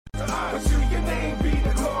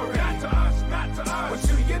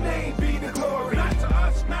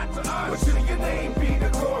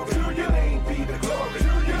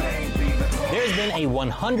a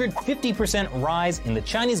 150% rise in the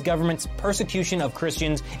Chinese government's persecution of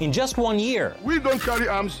Christians in just 1 year. We don't carry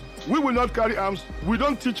arms. We will not carry arms. We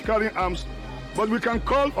don't teach carrying arms. But we can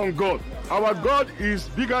call on God. Our God is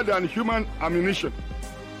bigger than human ammunition.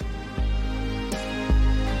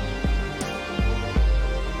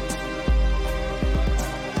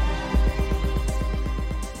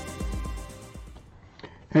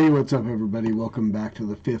 Hey, what's up, everybody? Welcome back to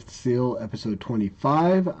The Fifth Seal, episode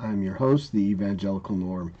 25. I'm your host, the Evangelical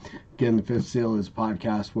Norm. Again, The Fifth Seal is a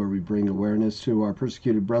podcast where we bring awareness to our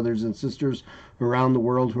persecuted brothers and sisters around the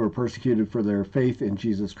world who are persecuted for their faith in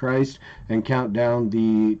Jesus Christ and count down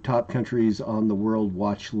the top countries on the World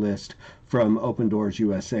Watch list from Open Doors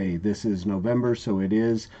USA. This is November, so it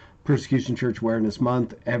is Persecution Church Awareness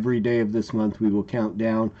Month. Every day of this month we will count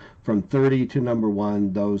down from 30 to number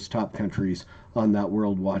 1, those top countries on that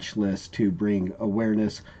World Watch list, to bring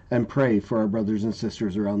awareness and pray for our brothers and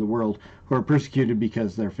sisters around the world who are persecuted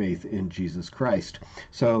because of their faith in Jesus Christ.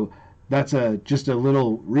 So that's just a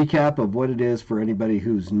little recap of what it is for anybody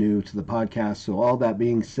who's new to the podcast. So all that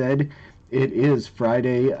being said, it is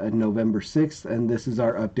Friday, November 6th, and this is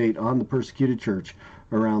our update on the persecuted church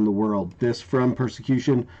around the world. This from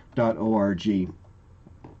persecution.org.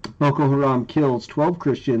 Boko Haram kills 12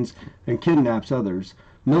 Christians and kidnaps others.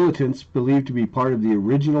 Militants believed to be part of the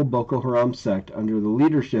original Boko Haram sect under the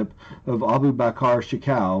leadership of Abu Bakr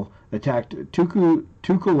Shekau attacked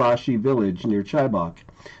Tukulashi village near Chibok.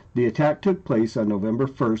 The attack took place on November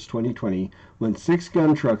 1st, 2020, when 6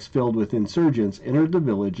 gun trucks filled with insurgents entered the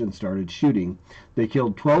village and started shooting. They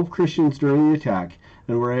killed 12 Christians during the attack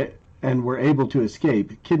and were able to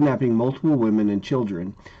escape, kidnapping multiple women and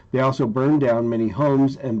children. They also burned down many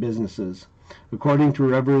homes and businesses. According to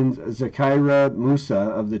Reverend Zakira Musa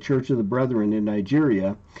of the Church of the Brethren in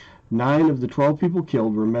Nigeria, 9 of the 12 people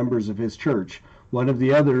killed were members of his church. One of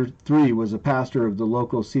the other 3 was a pastor of the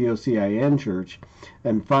local COCIN church,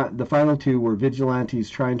 and the final 2 were vigilantes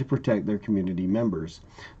trying to protect their community members.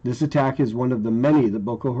 This attack is one of the many that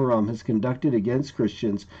Boko Haram has conducted against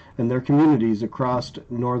Christians and their communities across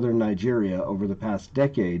northern Nigeria over the past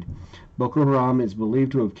decade. Boko Haram is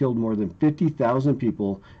believed to have killed more than 50,000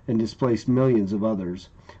 people and displaced millions of others.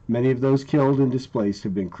 Many of those killed and displaced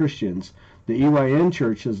have been Christians. The EYN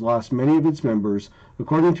Church has lost many of its members.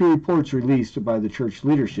 According to reports released by the church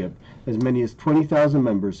leadership, as many as 20,000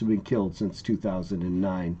 members have been killed since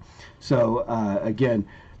 2009. So, again,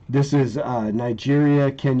 this is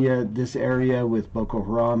Nigeria, Kenya. This area with Boko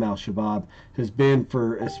Haram, Al-Shabaab, has been,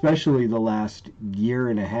 for especially the last year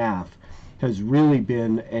and a half, has really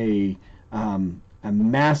been a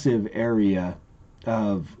massive area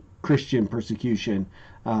of Christian persecution.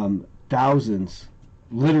 Thousands,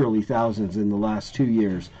 literally thousands in the last 2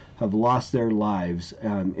 years have lost their lives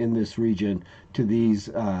in this region to these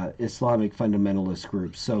Islamic fundamentalist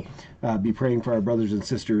groups. So be praying for our brothers and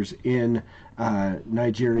sisters in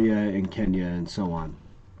Nigeria and Kenya and so on.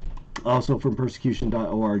 Also from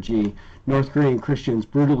persecution.org, North Korean Christians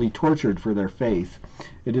brutally tortured for their faith.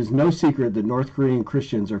 It is no secret that North Korean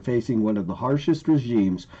Christians are facing one of the harshest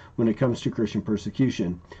regimes when it comes to Christian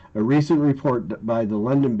persecution. A recent report by the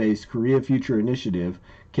London-based Korea Future Initiative,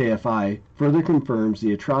 KFI, further confirms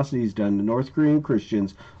the atrocities done to North Korean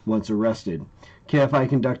Christians once arrested. KFI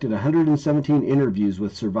conducted 117 interviews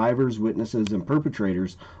with survivors, witnesses, and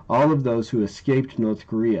perpetrators, all of those who escaped North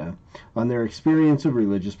Korea, on their experience of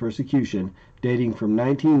religious persecution dating from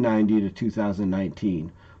 1990 to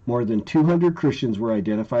 2019. More than 200 Christians were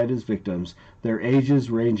identified as victims, their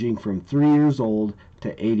ages ranging from 3 years old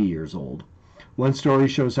to 80 years old. One story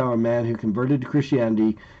shows how a man who converted to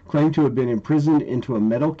Christianity claimed to have been imprisoned into a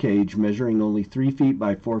metal cage measuring only 3 feet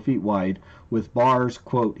by 4 feet wide, with bars,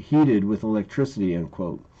 quote, heated with electricity,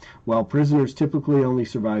 unquote. While prisoners typically only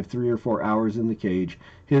survive 3 or 4 hours in the cage,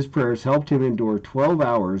 his prayers helped him endure 12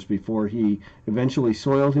 hours before he eventually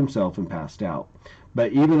soiled himself and passed out.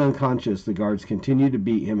 But even unconscious, the guards continued to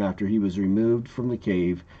beat him after he was removed from the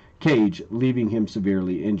cage, leaving him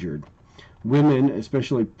severely injured. Women,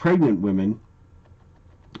 especially pregnant women,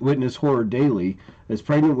 witness horror daily as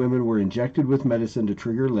pregnant women were injected with medicine to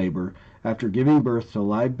trigger labor. After giving birth to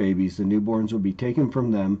live babies, the newborns would be taken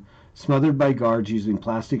from them, smothered by guards using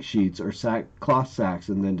plastic sheets or cloth sacks,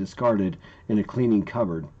 and then discarded in a cleaning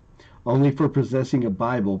cupboard. Only for possessing a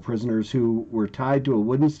Bible, prisoners who were tied to a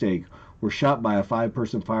wooden stake were shot by a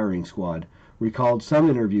 5-person firing squad. Recalled some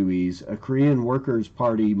interviewees, a Korean Workers'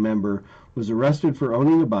 Party member was arrested for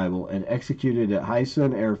owning a Bible and executed at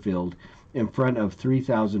Haisun Airfield in front of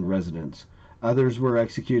 3,000 residents. Others were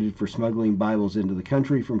executed for smuggling Bibles into the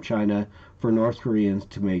country from China for North Koreans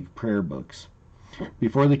to make prayer books.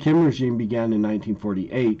 Before the Kim regime began in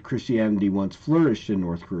 1948, Christianity once flourished in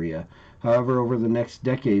North Korea. However, over the next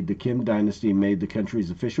decade, the Kim dynasty made the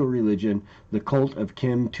country's official religion the cult of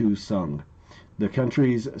Kim Tu-sung. The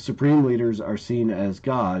country's supreme leaders are seen as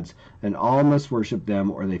gods, and all must worship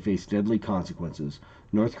them or they face deadly consequences.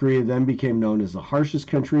 North Korea then became known as the harshest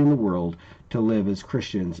country in the world to live as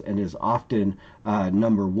Christians, and is often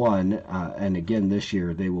number one, and again this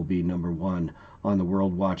year they will be number one on the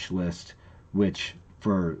World Watch list, which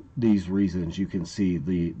for these reasons you can see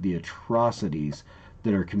the atrocities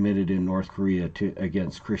that are committed in North Korea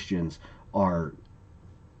against Christians are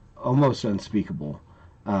almost unspeakable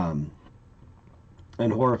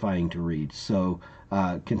and horrifying to read. So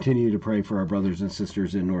continue to pray for our brothers and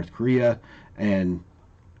sisters in North Korea, and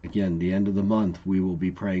again, the end of the month we will be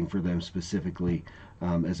praying for them specifically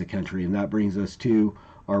as a country. And that brings us to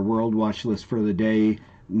our World Watch list for the day,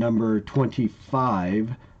 number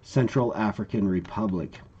 25, Central African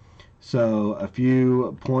Republic. So a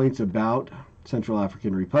few points about Central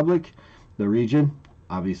African Republic. The region,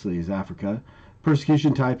 obviously, is Africa.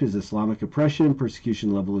 Persecution type is Islamic oppression.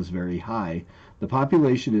 Persecution level is very high. The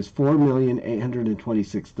population is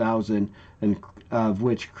 4,826,000, and of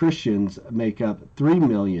which Christians make up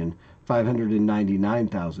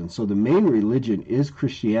 3,599,000. So the main religion is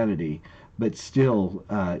Christianity, but still,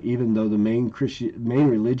 even though the main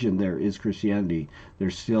religion there is Christianity,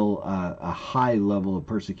 there's still a high level of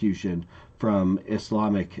persecution from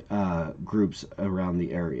Islamic groups around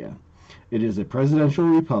the area. It is a presidential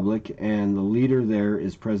republic, and the leader there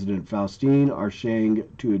is President Faustin Archange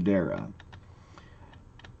Touadera.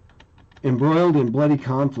 Embroiled in bloody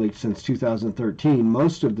conflict since 2013,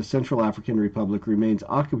 most of the Central African Republic remains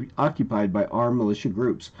occupied by armed militia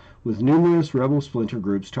groups, with numerous rebel splinter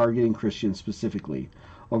groups targeting Christians specifically.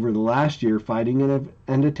 Over the last year, fighting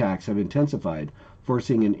and attacks have intensified,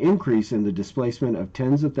 forcing an increase in the displacement of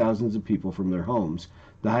tens of thousands of people from their homes,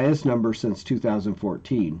 the highest number since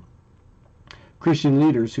 2014. Christian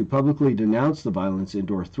leaders who publicly denounce the violence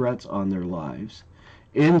endure threats on their lives.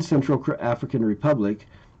 In Central African Republic,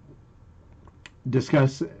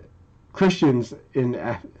 Christians in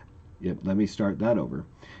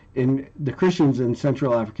the Christians in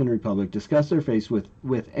Central African Republic discuss their faith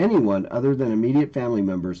with anyone other than immediate family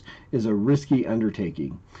members is a risky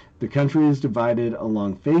undertaking. The country is divided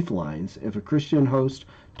along faith lines. If a Christian host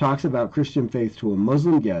talks about Christian faith to a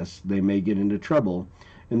Muslim guest, they may get into trouble.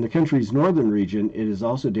 In the country's northern region, it is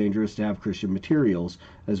also dangerous to have Christian materials,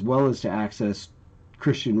 as well as to access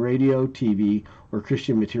Christian radio, TV, or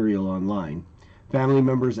Christian material online. Family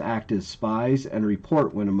members act as spies and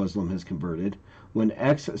report when a Muslim has converted. When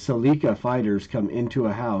ex-Salika fighters come into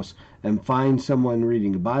a house and find someone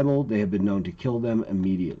reading the Bible, they have been known to kill them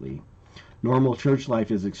immediately. Normal church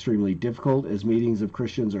life is extremely difficult, as meetings of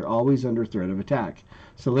Christians are always under threat of attack.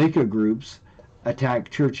 Salika groups attack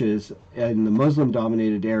churches in the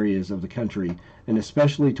Muslim-dominated areas of the country, and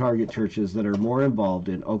especially target churches that are more involved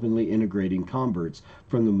in openly integrating converts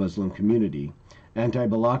from the Muslim community.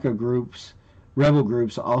 Anti-Balaka groups, rebel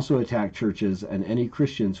groups also attack churches and any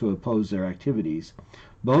Christians who oppose their activities.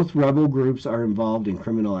 Both rebel groups are involved in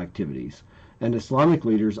criminal activities, and Islamic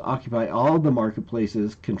leaders occupy all the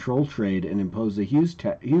marketplaces, control trade, and impose a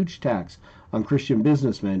huge tax on Christian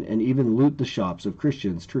businessmen, and even loot the shops of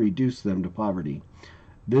Christians to reduce them to poverty.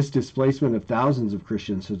 This displacement of thousands of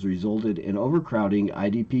Christians has resulted in overcrowding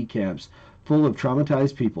IDP camps full of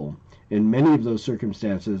traumatized people. In many of those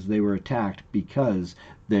circumstances, they were attacked because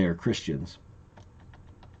they are Christians.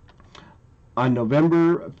 On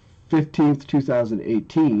November 15,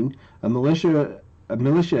 2018, a militia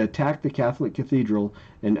attacked the Catholic Cathedral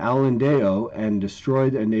in Alindeo and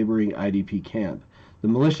destroyed a neighboring IDP camp. The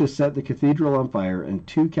militia set the cathedral on fire, and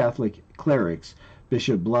two Catholic clerics,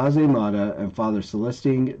 Bishop Blase Mata and Father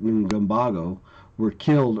Celestine Ngumbago, were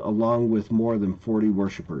killed along with more than 40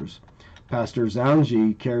 worshippers. Pastor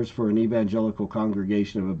Zanji cares for an evangelical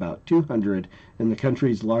congregation of about 200 in the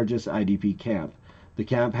country's largest IDP camp. The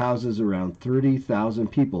camp houses around 30,000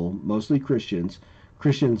 people, mostly Christians.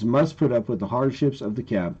 Christians must put up with the hardships of the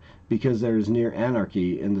camp because there is near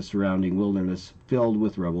anarchy in the surrounding wilderness filled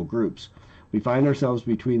with rebel groups. We find ourselves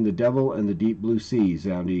between the devil and the deep blue sea,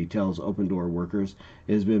 Zandi tells Open Door workers.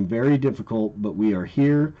 It has been very difficult, but we are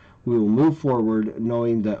here. We will move forward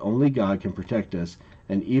knowing that only God can protect us,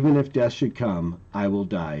 and even if death should come, I will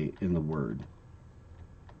die in the Word.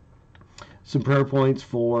 Some prayer points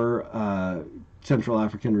for Central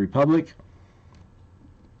African Republic.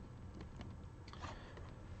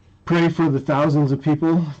 Pray for the thousands of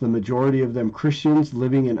people, the majority of them Christians,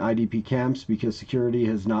 living in IDP camps because security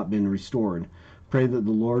has not been restored. Pray that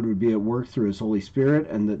the Lord would be at work through his Holy Spirit,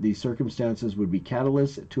 and that these circumstances would be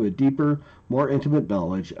catalysts to a deeper, more intimate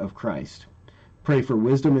knowledge of Christ. Pray for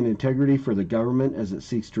wisdom and integrity for the government as it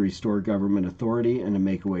seeks to restore government authority and to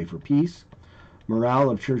make a way for peace. Morale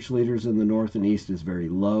of church leaders in the North and East is very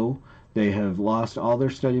low. They have lost all their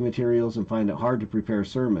study materials and find it hard to prepare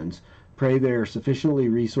sermons. Pray they are sufficiently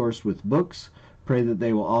resourced with books. Pray that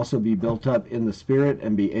they will also be built up in the Spirit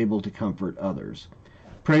and be able to comfort others.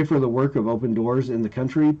 Pray for the work of Open Doors in the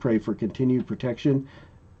country. Pray for continued protection,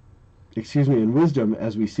 and wisdom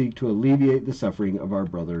as we seek to alleviate the suffering of our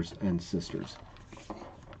brothers and sisters.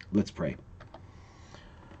 Let's pray.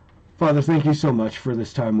 Father, thank you so much for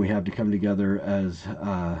this time we have to come together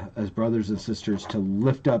as brothers and sisters to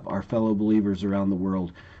lift up our fellow believers around the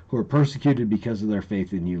world who are persecuted because of their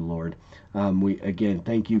faith in you, Lord. We again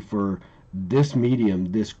thank you for this medium,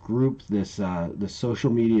 this group, the social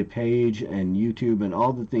media page and YouTube and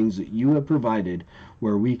all the things that you have provided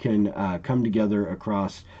where we can come together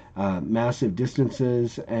across massive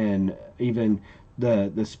distances and even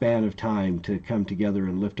the span of time to come together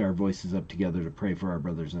and lift our voices up together to pray for our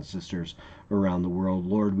brothers and sisters around the world.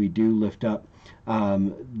 Lord, we do lift up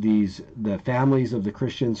the families of the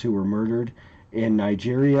Christians who were murdered in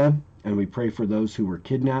Nigeria, and we pray for those who were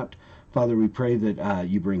kidnapped. Father, we pray that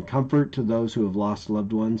you bring comfort to those who have lost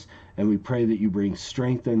loved ones, and we pray that you bring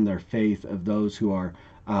strength in their faith of those who are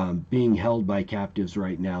being held by captives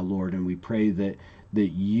right now, Lord. And we pray that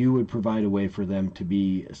you would provide a way for them to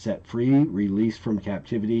be set free, released from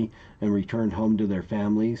captivity, and returned home to their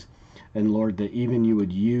families. And Lord, that even you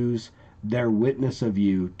would use their witness of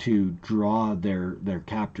you to draw their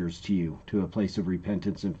captors to you, to a place of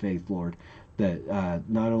repentance and faith, Lord. That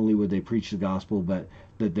not only would they preach the gospel, but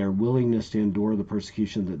that their willingness to endure the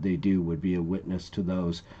persecution that they do would be a witness to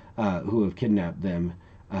those who have kidnapped them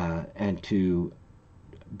and to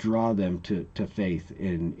draw them to faith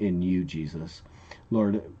in you, Jesus.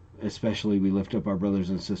 Lord, especially we lift up our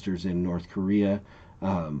brothers and sisters in North Korea,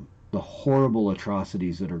 the horrible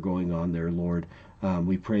atrocities that are going on there, Lord.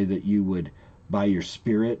 We pray that you would, by your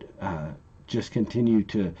Spirit, just continue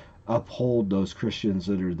to uphold those Christians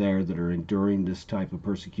that are there that are enduring this type of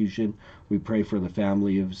persecution. We pray for the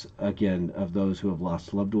family of those who have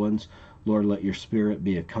lost loved ones. Lord, let your Spirit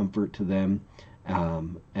be a comfort to them,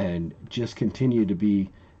 and just continue to be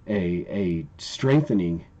a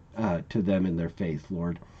strengthening to them in their faith,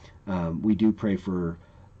 Lord. We do pray for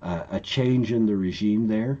a change in the regime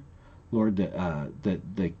there, Lord, that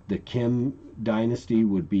the Kim dynasty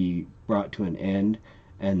would be brought to an end,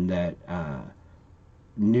 and that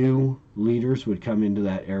new leaders would come into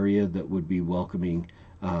that area that would be welcoming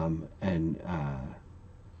and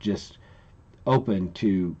just open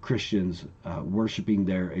to Christians worshiping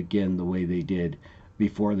there again the way they did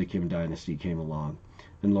before the Kim dynasty came along.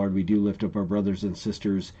 And Lord, we do lift up our brothers and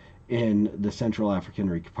sisters in the Central African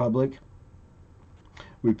Republic.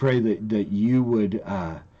 We pray that you would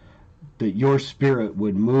that your Spirit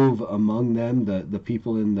would move among them, the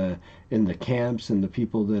people in the camps and the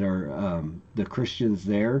people that are the Christians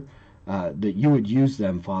there, that you would use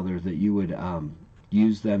them, Father, that you would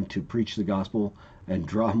use them to preach the gospel and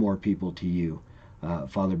draw more people to you.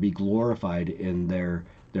 Father, be glorified in their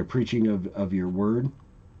preaching of your word.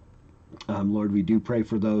 Lord, we do pray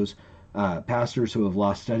for those pastors who have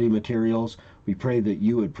lost study materials. We pray that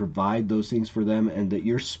you would provide those things for them, and that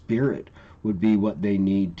your Spirit would be what they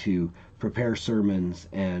need to prepare sermons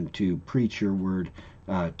and to preach your word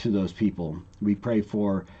to those people. We pray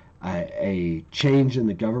for a change in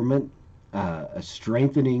the government, a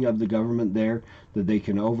strengthening of the government there, that they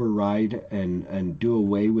can override and do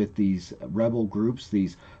away with these rebel groups,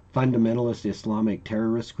 these fundamentalist Islamic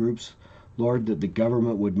terrorist groups. Lord, that the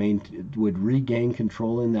government would regain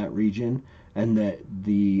control in that region, and that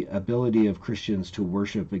the ability of Christians to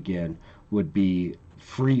worship again would be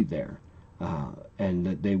free there, and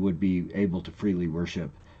that they would be able to freely worship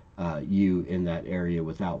you in that area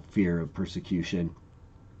without fear of persecution.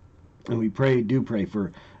 And we do pray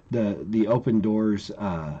for the Open Doors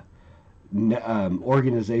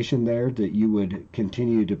organization there, that you would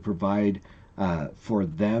continue to provide for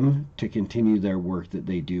them to continue their work that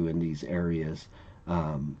they do in these areas,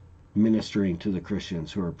 ministering to the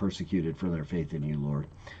Christians who are persecuted for their faith in you, Lord.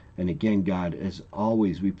 And again, God, as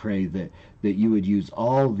always, we pray that you would use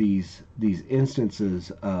all these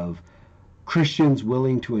instances of Christians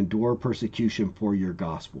willing to endure persecution for your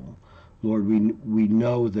gospel. Lord, we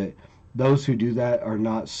know that those who do that are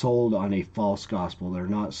not sold on a false gospel. They're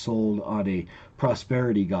not sold on a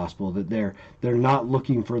prosperity gospel, that they're not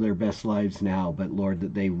looking for their best lives now, but Lord,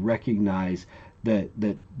 that they recognize that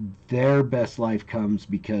their best life comes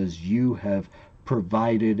because you have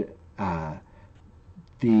provided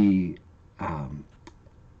the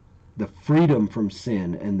freedom from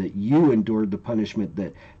sin, and that you endured the punishment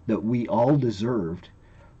that we all deserved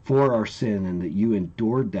for our sin, and that you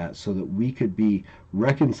endured that so that we could be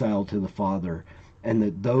reconciled to the Father, and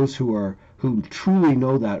that those who truly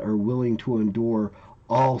know that are willing to endure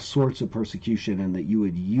all sorts of persecution, and that you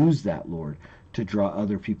would use that, Lord, to draw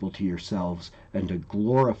other people to yourselves and to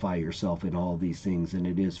glorify yourself in all these things. And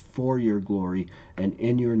it is for your glory and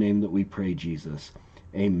in your name that we pray, Jesus.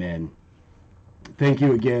 Amen. Thank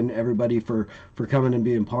you again, everybody, for coming and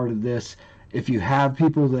being part of this. If you have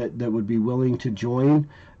people that would be willing to join,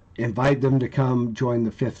 invite them to come join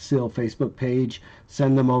the Fifth Seal Facebook page.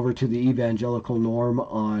 Send them over to the Evangelical Norm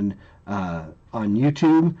on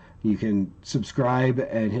YouTube. You can subscribe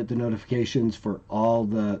and hit the notifications for all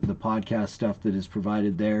the podcast stuff that is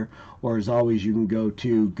provided there. Or as always, you can go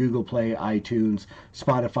to Google Play, iTunes,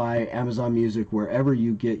 Spotify, Amazon Music, wherever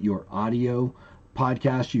you get your audio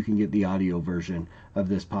podcast. You can get the audio version of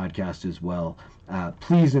this podcast as well.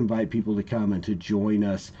 Please invite people to come and to join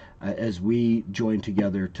us as we join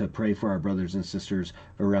together to pray for our brothers and sisters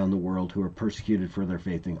around the world who are persecuted for their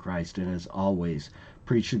faith in Christ. And as always,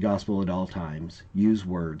 preach the gospel at all times. Use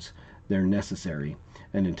words. They're necessary.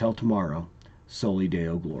 And until tomorrow, Soli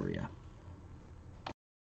Deo Gloria.